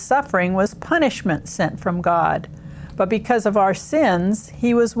that his suffering was punishment sent from God. But because of our sins,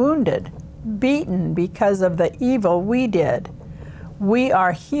 he was wounded, beaten because of the evil we did. We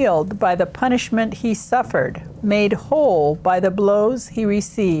are healed by the punishment he suffered, made whole by the blows he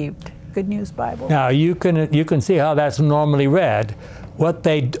received. Good News Bible. Now, you can see how that's normally read. What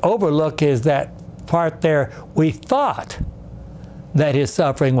they overlook is that part there, we thought that his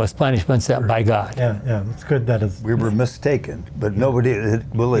suffering was punishment sent by God. Yeah, it's good that it's... We were mistaken, but nobody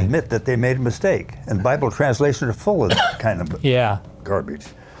will admit that they made a mistake. And Bible translations are full of that kind of garbage.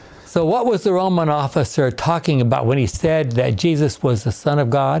 So what was the Roman officer talking about when he said that Jesus was the Son of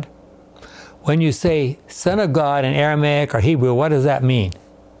God? When you say Son of God in Aramaic or Hebrew, what does that mean?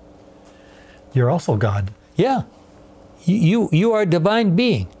 You're also God. Yeah. You are a divine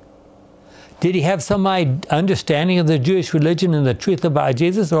being. Did he have some understanding of the Jewish religion and the truth about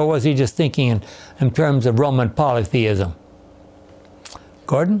Jesus, or was he just thinking in terms of Roman polytheism?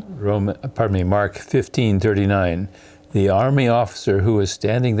 Gordon? Mark 15:39. The army officer who was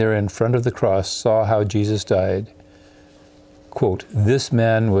standing there in front of the cross saw how Jesus died. Quote, "This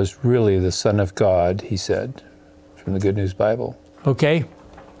man was really the Son of God," he said, from the Good News Bible. Okay.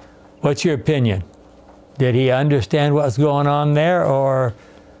 What's your opinion? Did he understand what's going on there, or?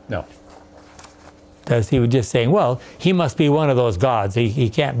 No. Does he was just saying, well, he must be one of those gods. He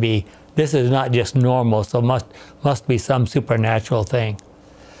can't be, this is not just normal, so must be some supernatural thing.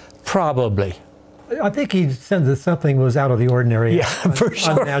 Probably. I think he said that something was out of the ordinary. Yeah, for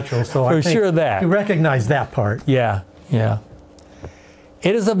sure. Unnatural, so for I think sure that. you recognize that part. Yeah.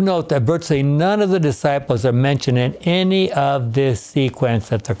 It is of note that virtually none of the disciples are mentioned in any of this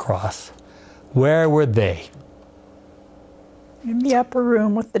sequence at the cross. Where were they? In the upper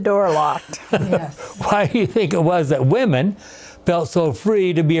room with the door locked. Yes. Why do you think it was that women felt so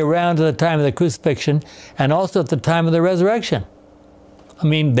free to be around at the time of the crucifixion and also at the time of the resurrection? I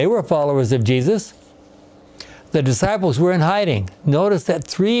mean, they were followers of Jesus. The disciples were in hiding. Notice that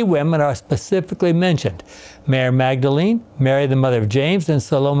 3 women are specifically mentioned: Mary Magdalene, Mary the mother of James, and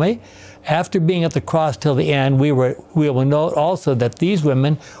Salome. After being at the cross till the end, we will note also that these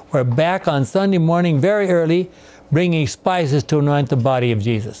women were back on Sunday morning very early, bringing spices to anoint the body of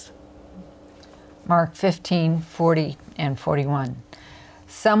Jesus. Mark 15:40 and 41.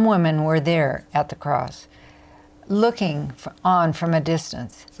 Some women were there at the cross, looking on from a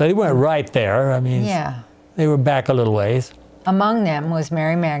distance. So they weren't right there. I mean, Yeah. they were back a little ways. Among them was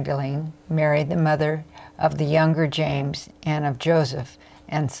Mary Magdalene, Mary the mother of the younger James and of Joseph,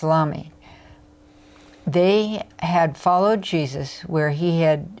 and Salome. They had followed Jesus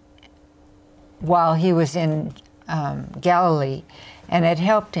while he was in Galilee, and had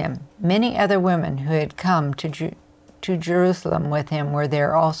helped him. Many other women who had come to Jerusalem with him were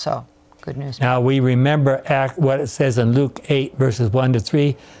there also. Good News. Now we remember what it says in Luke 8, verses 1 to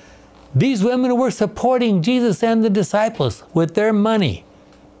 3. These women were supporting Jesus and the disciples with their money.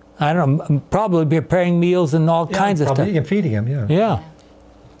 I don't know, probably preparing meals and all kinds of stuff. And feeding him, Yeah.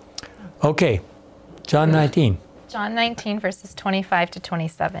 Okay, John 19. John 19, verses 25 to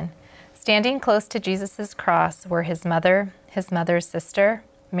 27. Standing close to Jesus' cross were his mother, his mother's sister,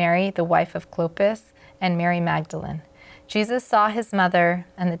 Mary, the wife of Clopas, and Mary Magdalene. Jesus saw his mother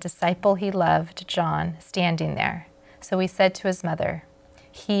and the disciple he loved, John, standing there. So he said to his mother,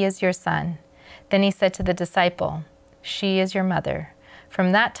 "He is your son." Then he said to the disciple, "She is your mother."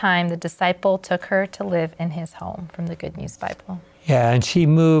 From that time, the disciple took her to live in his home, from the Good News Bible. Yeah, and she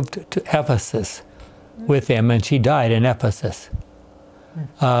moved to Ephesus with him, and she died in Ephesus.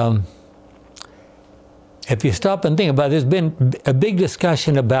 If you stop and think about it, there's been a big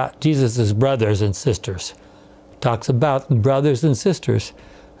discussion about Jesus' brothers and sisters. Talks about brothers and sisters.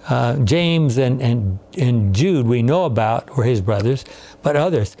 James and Jude we know about were his brothers, but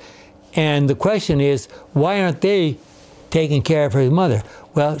others. And the question is, why aren't they taking care of his mother?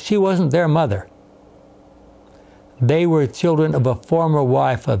 Well, she wasn't their mother. They were children of a former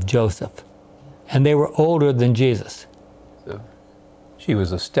wife of Joseph, and they were older than Jesus. So she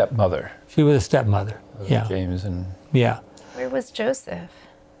was a stepmother. She was a stepmother. Yeah. James and... Yeah. Where was Joseph?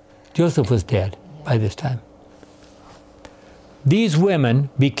 Joseph was dead by this time. These women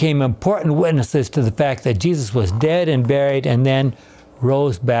became important witnesses to the fact that Jesus was dead and buried and then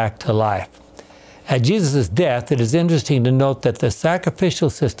rose back to life. At Jesus' death, it is interesting to note that the sacrificial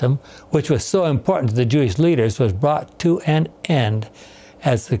system, which was so important to the Jewish leaders, was brought to an end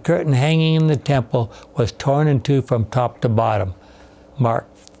as the curtain hanging in the temple was torn in two from top to bottom. Mark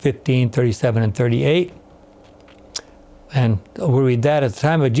 15, 37 and 38. And we'll read that. At the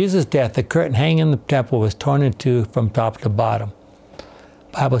time of Jesus' death, the curtain hanging in the temple was torn in two from top to bottom.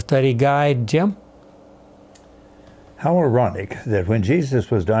 Bible study guide, Jim? How ironic that when Jesus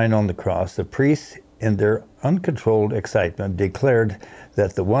was dying on the cross, the priests, in their uncontrolled excitement, declared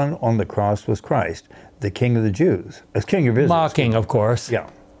that the one on the cross was Christ, the King of the Jews, as King of Israel. Mocking, of course. Yeah.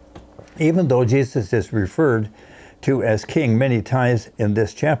 Even though Jesus is referred to as King many times in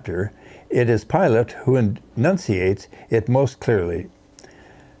this chapter, it is Pilate who enunciates it most clearly.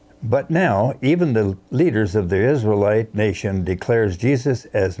 But now, even the leaders of the Israelite nation declares Jesus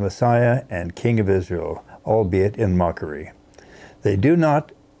as Messiah and King of Israel, albeit in mockery. They do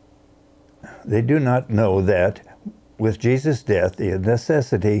not know that with Jesus' death, the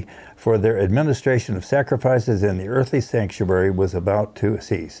necessity for their administration of sacrifices in the earthly sanctuary was about to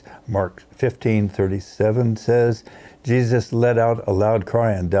cease. Mark 15:37 says, Jesus let out a loud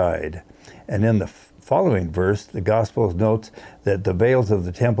cry and died. And in the following verse, the Gospel notes that the veils of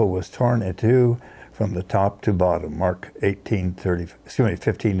the temple was torn in two from the top to bottom. Mark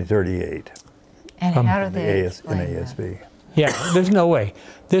 15:38. And how do they explain NASB. Yeah, there's no way.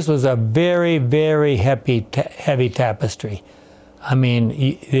 This was a very, very heavy tapestry. I mean,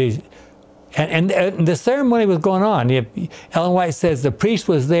 and the ceremony was going on. Ellen White says the priest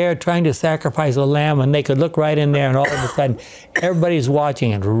was there trying to sacrifice a lamb, and they could look right in there, and all of a sudden, everybody's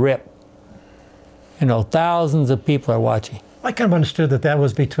watching and rip. You know, thousands of people are watching. I kind of understood that that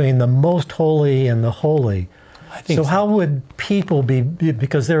was between the most holy and the holy. I think so how would people be,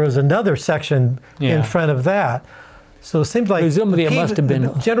 because there was another section in front of that. So it seems like presumably it must have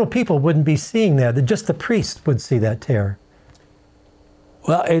been general people wouldn't be seeing that. Just the priest would see that tear.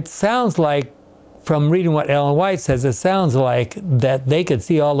 Well, it sounds like, from reading what Ellen White says, it sounds like that they could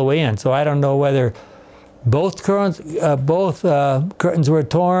see all the way in. So I don't know whether both curtains were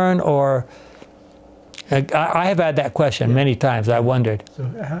torn, or I have had that question many times. I wondered. So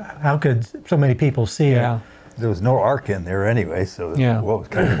how could so many people see it? There was no ark in there anyway, so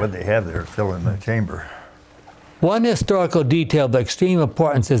what they have there filling the chamber. One historical detail of extreme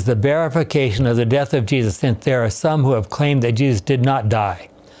importance is the verification of the death of Jesus, since there are some who have claimed that Jesus did not die.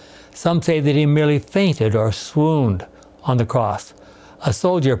 Some say that he merely fainted or swooned on the cross. A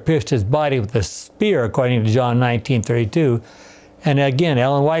soldier pierced his body with a spear, according to John 19:32. And again,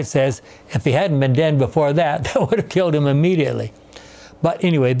 Ellen White says, if he hadn't been dead before that, that would have killed him immediately. But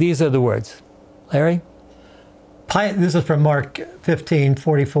anyway, these are the words. Larry? This is from Mark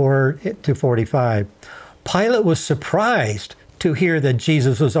 15:44 to 45. Pilate was surprised to hear that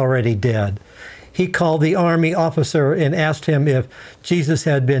Jesus was already dead. He called the army officer and asked him if Jesus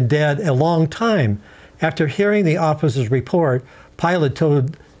had been dead a long time. After hearing the officer's report, Pilate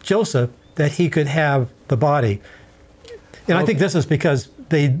told Joseph that he could have the body. And I think this is because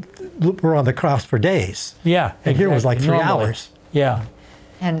they were on the cross for days. Yeah. And here was like 3 hours. Yeah.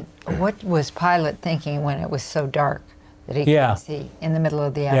 And what was Pilate thinking when it was so dark that he couldn't see in the middle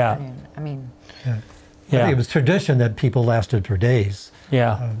of the afternoon? I mean... I think it was tradition that people lasted for days.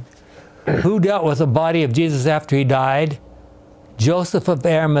 Yeah. Who dealt with the body of Jesus after he died? Joseph of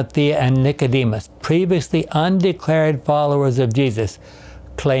Arimathea and Nicodemus, previously undeclared followers of Jesus,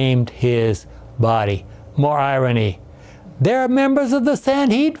 claimed his body. More irony. They're members of the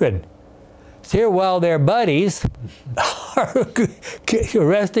Sanhedrin. So here, while their buddies are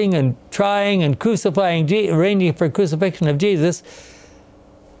arresting and trying and crucifying, arranging for crucifixion of Jesus,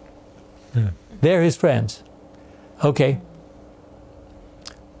 they're his friends. Okay.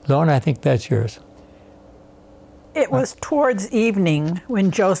 Lorna, I think that's yours. It was towards evening when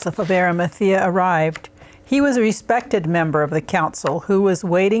Joseph of Arimathea arrived. He was a respected member of the council who was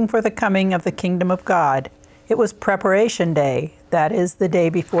waiting for the coming of the kingdom of God. It was preparation day, that is, the day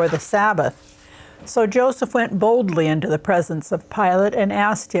before the Sabbath. So Joseph went boldly into the presence of Pilate and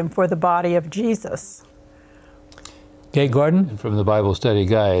asked him for the body of Jesus. Okay, Gordon? And from the Bible Study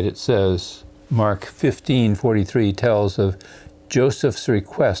Guide, it says, Mark 15:43 tells of Joseph's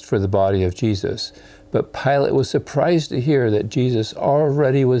request for the body of Jesus. But Pilate was surprised to hear that Jesus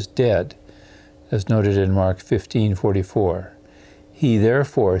already was dead, as noted in Mark 15:44. He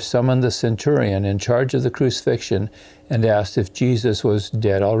therefore summoned the centurion in charge of the crucifixion and asked if Jesus was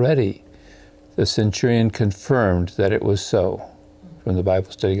dead already. The centurion confirmed that it was so, from the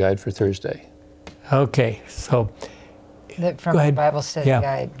Bible Study Guide for Thursday. Okay, so... From the Bible Study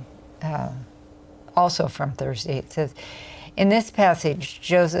Guide, also from Thursday, it says, In this passage,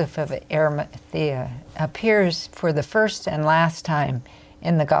 Joseph of Arimathea appears for the first and last time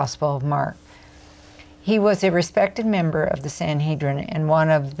in the Gospel of Mark. He was a respected member of the Sanhedrin and one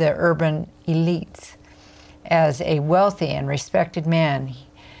of the urban elites. As a wealthy and respected man,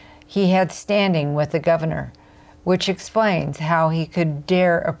 he had standing with the governor, which explains how he could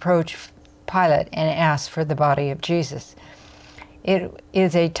dare approach Pilate and ask for the body of Jesus. It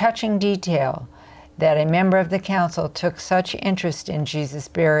is a touching detail that a member of the council took such interest in Jesus'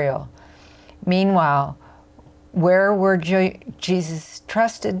 burial. Meanwhile, where were Jesus'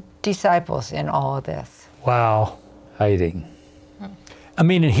 trusted disciples in all of this? Wow. Hiding. I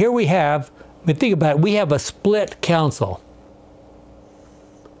mean, and here we have, think about it, we have a split council.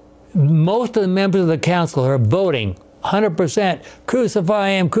 Most of the members of the council are voting 100%, crucify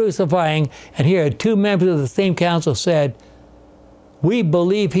him, crucifying. And here, two members of the same council said, we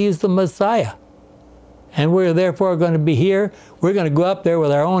believe he's the Messiah. And we're therefore going to be here. We're going to go up there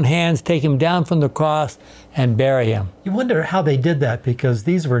with our own hands, take him down from the cross, and bury him. You wonder how they did that, because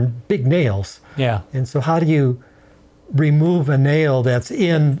these were big nails. Yeah. And so how do you remove a nail that's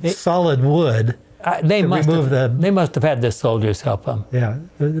in solid wood? They must have had the soldiers help them. Yeah,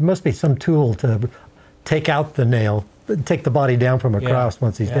 there must be some tool to take out the nail, take the body down from a cross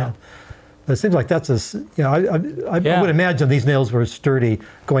once he's down. But it seems like that's I would imagine these nails were sturdy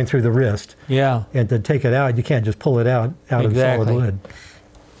going through the wrist. Yeah. And to take it out, you can't just pull it out of solid wood.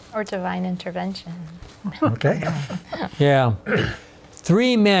 Or divine intervention. Okay. Yeah.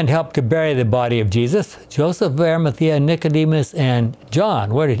 3 men helped to bury the body of Jesus: Joseph of Arimathea, Nicodemus, and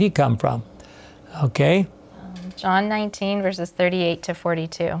John. Where did he come from? Okay. John 19, verses 38 to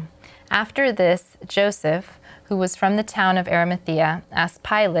 42. After this, Joseph, who was from the town of Arimathea, asked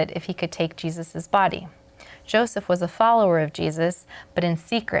Pilate if he could take Jesus' body. Joseph was a follower of Jesus, but in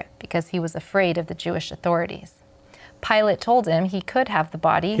secret, because he was afraid of the Jewish authorities. Pilate told him he could have the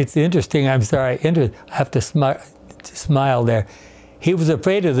body. It's interesting, I'm sorry, I have to smile there. He was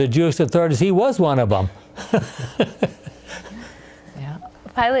afraid of the Jewish authorities. He was one of them.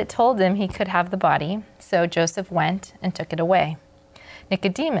 Pilate told him he could have the body, so Joseph went and took it away.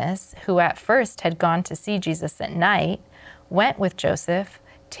 Nicodemus, who at first had gone to see Jesus at night, went with Joseph,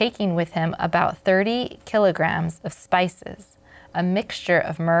 taking with him about 30 kilograms of spices, a mixture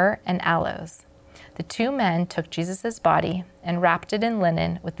of myrrh and aloes. The 2 men took Jesus' body and wrapped it in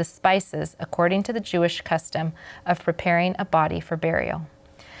linen with the spices according to the Jewish custom of preparing a body for burial.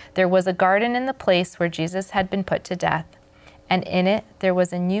 There was a garden in the place where Jesus had been put to death, and in it there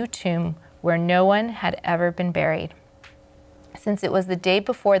was a new tomb where no one had ever been buried. Since it was the day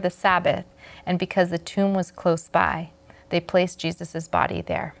before the Sabbath, and because the tomb was close by, they placed Jesus' body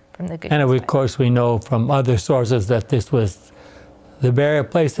there from the Good News. And of course we know from other sources that this was the burial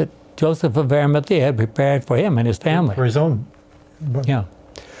place that Joseph of Arimathea had prepared for him and his family. For his own. Yeah.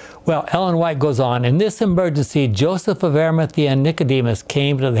 Well, Ellen White goes on, in this emergency, Joseph of Arimathea and Nicodemus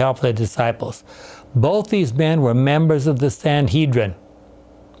came to the help of the disciples. Both these men were members of the Sanhedrin,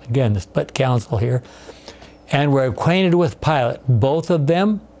 again, the split council here, and were acquainted with Pilate. Both of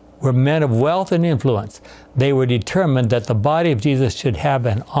them were men of wealth and influence. They were determined that the body of Jesus should have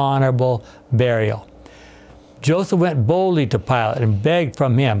an honorable burial. Joseph went boldly to Pilate and begged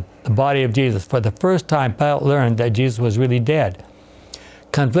from him the body of Jesus. For the first time, Pilate learned that Jesus was really dead.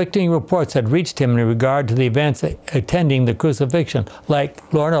 Conflicting reports had reached him in regard to the events attending the crucifixion.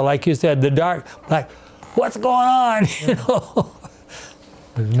 Like, Lorna, like you said, the dark, like, what's going on? You know?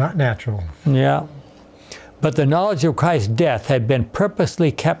 It's not natural. Yeah. But the knowledge of Christ's death had been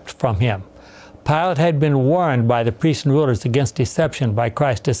purposely kept from him. Pilate had been warned by the priests and rulers against deception by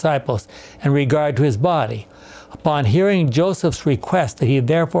Christ's disciples in regard to his body. Upon hearing Joseph's request, that he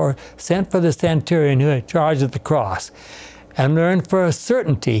therefore sent for the centurion who had charge of the cross and learned for a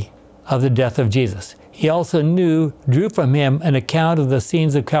certainty of the death of Jesus. He also drew from him an account of the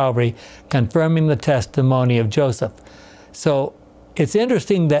scenes of Calvary, confirming the testimony of Joseph. So it's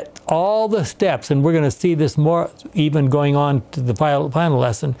interesting that all the steps, and we're going to see this more even going on to the final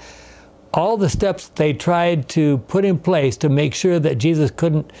lesson, all the steps they tried to put in place to make sure that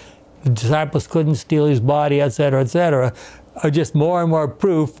the disciples couldn't steal his body, etc., are just more and more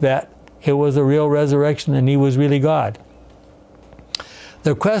proof that it was a real resurrection and he was really God.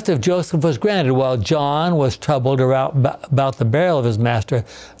 The request of Joseph was granted. While John was troubled about the burial of his master,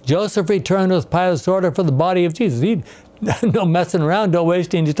 Joseph returned with Pilate's order for the body of Jesus. He no messing around, don't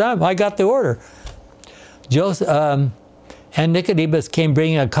waste any time. I got the order. Joseph and Nicodemus came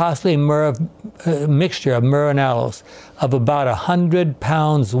bringing a costly mixture of myrrh and aloes of about 100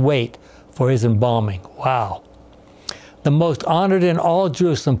 pounds weight for his embalming. Wow. The most honored in all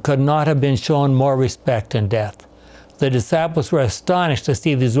Jerusalem could not have been shown more respect in death. The disciples were astonished to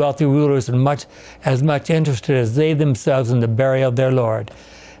see these wealthy rulers and as much interested as they themselves in the burial of their Lord.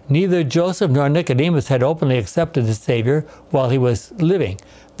 Neither Joseph nor Nicodemus had openly accepted the Savior while he was living.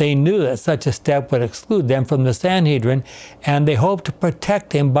 They knew that such a step would exclude them from the Sanhedrin, and they hoped to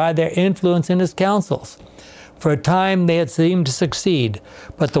protect him by their influence in his councils. For a time they had seemed to succeed,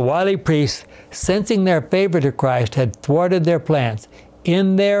 but the wily priests, sensing their favor to Christ, had thwarted their plans.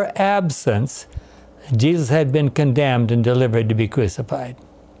 In their absence, Jesus had been condemned and delivered to be crucified.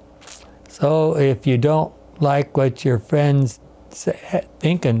 So if you don't like what your friends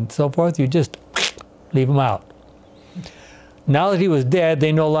think and so forth, you just leave them out. Now that he was dead,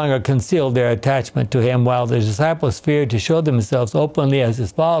 they no longer concealed their attachment to him, while the disciples feared to show themselves openly as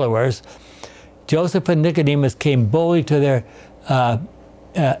his followers. Joseph and Nicodemus came boldly to their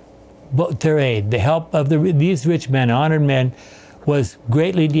aid. The help of these rich men, honored men, was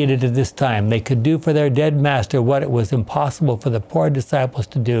greatly needed at this time. They could do for their dead master what it was impossible for the poor disciples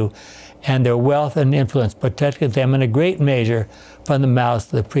to do, and their wealth and influence protected them in a great measure from the mouths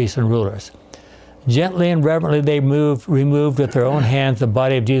of the priests and rulers. Gently and reverently they removed with their own hands the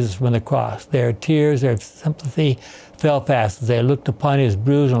body of Jesus from the cross. Their tears, their sympathy fell fast as they looked upon his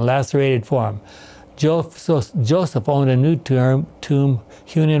bruised and lacerated form. Joseph owned a new tomb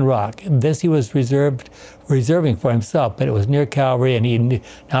hewn in rock. This he was reserving for himself, but it was near Calvary, and he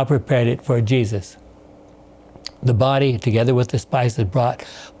now prepared it for Jesus. The body, together with the spices brought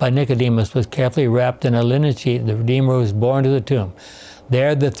by Nicodemus, was carefully wrapped in a linen sheet. The Redeemer was borne to the tomb.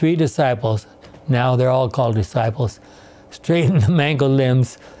 There the three disciples, now they're all called disciples, straightened the mangled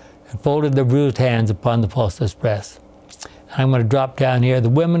limbs and folded the bruised hands upon the pulseless breast. I'm going to drop down here. The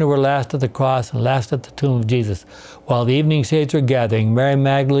women who were last at the cross and last at the tomb of Jesus, while the evening shades were gathering, Mary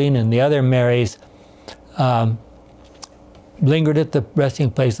Magdalene and the other Marys lingered at the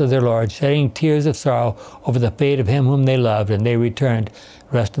resting place of their Lord, shedding tears of sorrow over the fate of him whom they loved, and they returned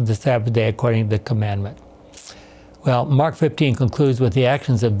the rest of the Sabbath day according to the commandment. Well, Mark 15 concludes with the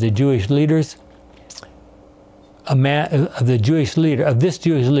actions of the Jewish leaders. This Jewish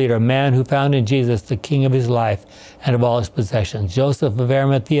leader, a man who found in Jesus the king of his life and of all his possessions. Joseph of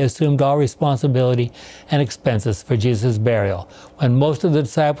Arimathea assumed all responsibility and expenses for Jesus' burial. When most of the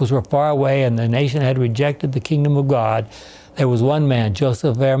disciples were far away and the nation had rejected the kingdom of God, there was one man,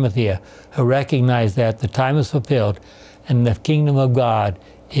 Joseph of Arimathea, who recognized that the time is fulfilled and the kingdom of God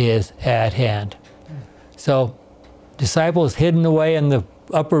is at hand. So, disciples hidden away in the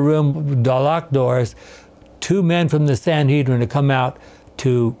upper room, locked doors, two men from the Sanhedrin to come out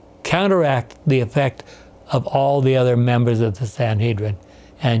to counteract the effect of all the other members of the Sanhedrin,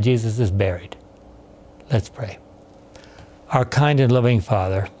 and Jesus is buried. Let's pray. Our kind and loving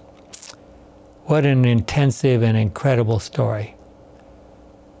Father, what an intensive and incredible story.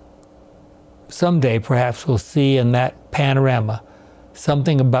 Someday, perhaps we'll see in that panorama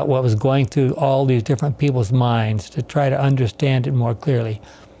something about what was going through all these different people's minds to try to understand it more clearly.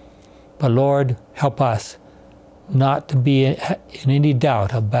 But Lord, help us not to be in any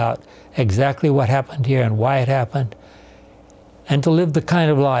doubt about exactly what happened here and why it happened, and to live the kind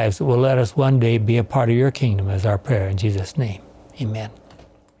of lives that will let us one day be a part of your kingdom, is our prayer in Jesus' name. Amen.